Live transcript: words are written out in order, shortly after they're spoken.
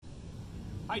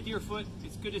Hi Deerfoot,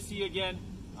 it's good to see you again.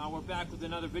 We're back with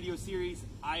another video series.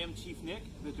 I am Chief Nick,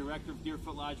 the director of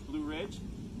Deerfoot Lodge Blue Ridge.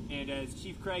 And as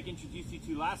Chief Craig introduced you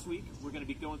to last week, we're going to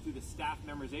be going through the staff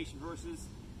memorization verses.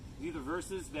 These are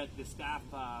verses that the staff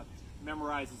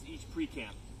memorizes each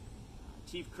pre-camp.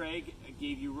 Chief Craig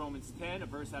gave you Romans 10, a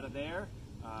verse out of there,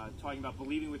 talking about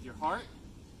believing with your heart.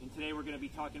 And today we're going to be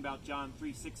talking about John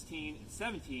 3:16 and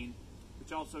 17,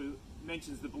 which also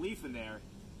mentions the belief in there.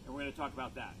 And we're going to talk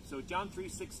about that. So John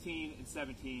 3:16 and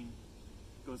 17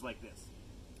 goes like this.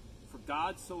 For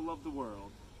God so loved the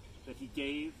world that he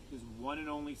gave his one and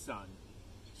only Son,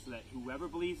 so that whoever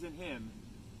believes in him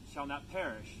shall not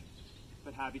perish,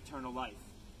 but have eternal life.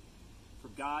 For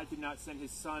God did not send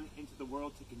his Son into the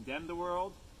world to condemn the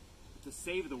world, but to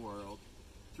save the world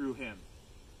through him.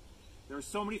 There are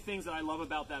so many things that I love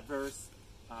about that verse.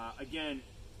 Again,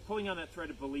 pulling on that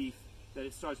thread of belief, that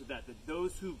it starts with that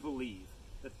those who believe,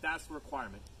 that's the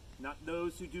requirement. Not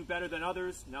those who do better than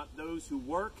others, not those who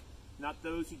work, not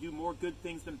those who do more good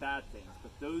things than bad things,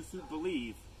 but those who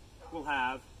believe will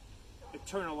have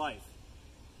eternal life.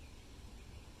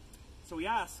 So we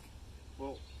ask,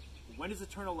 well, when does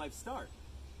eternal life start?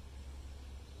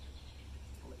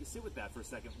 I'll let you sit with that for a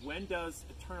second. When does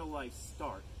eternal life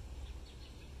start?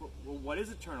 Well, what is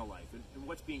eternal life and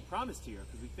what's being promised here?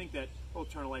 Because we think that, oh,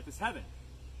 eternal life is heaven.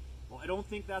 Well, I don't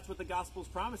think that's what the gospel is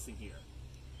promising here.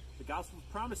 The gospel is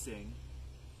promising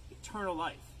eternal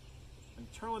life. And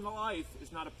eternal life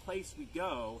is not a place we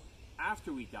go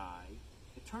after we die.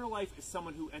 Eternal life is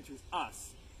someone who enters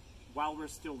us while we're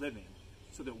still living,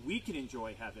 so that we can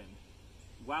enjoy heaven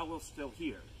while we're still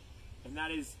here. And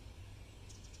that is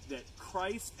that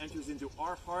Christ enters into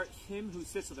our heart. Him who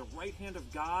sits at the right hand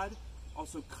of God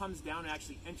also comes down and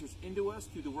actually enters into us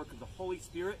through the work of the Holy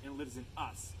Spirit and lives in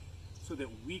us, so that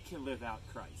we can live out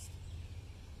Christ.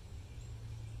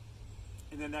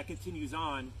 And then that continues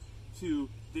on to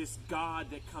this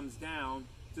God that comes down,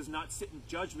 does not sit in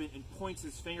judgment and points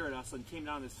his finger at us and came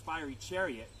down in this fiery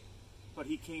chariot, but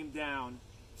he came down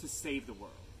to save the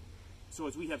world. So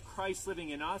as we have Christ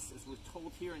living in us, as we're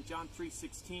told here in John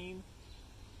 3:16,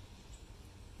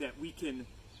 that we can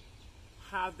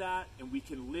have that and we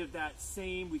can live that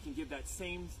same, we can give that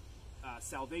same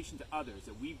salvation to others,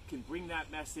 that we can bring that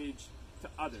message to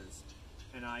others.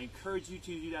 And I encourage you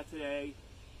to do that today.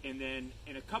 And then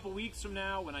in a couple weeks from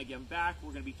now, when I get back,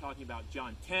 we're going to be talking about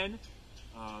John 10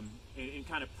 and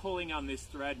kind of pulling on this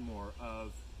thread more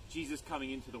of Jesus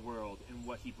coming into the world and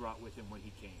what he brought with him when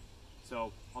he came.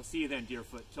 So I'll see you then,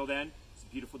 Deerfoot. Till then, it's a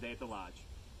beautiful day at the lodge.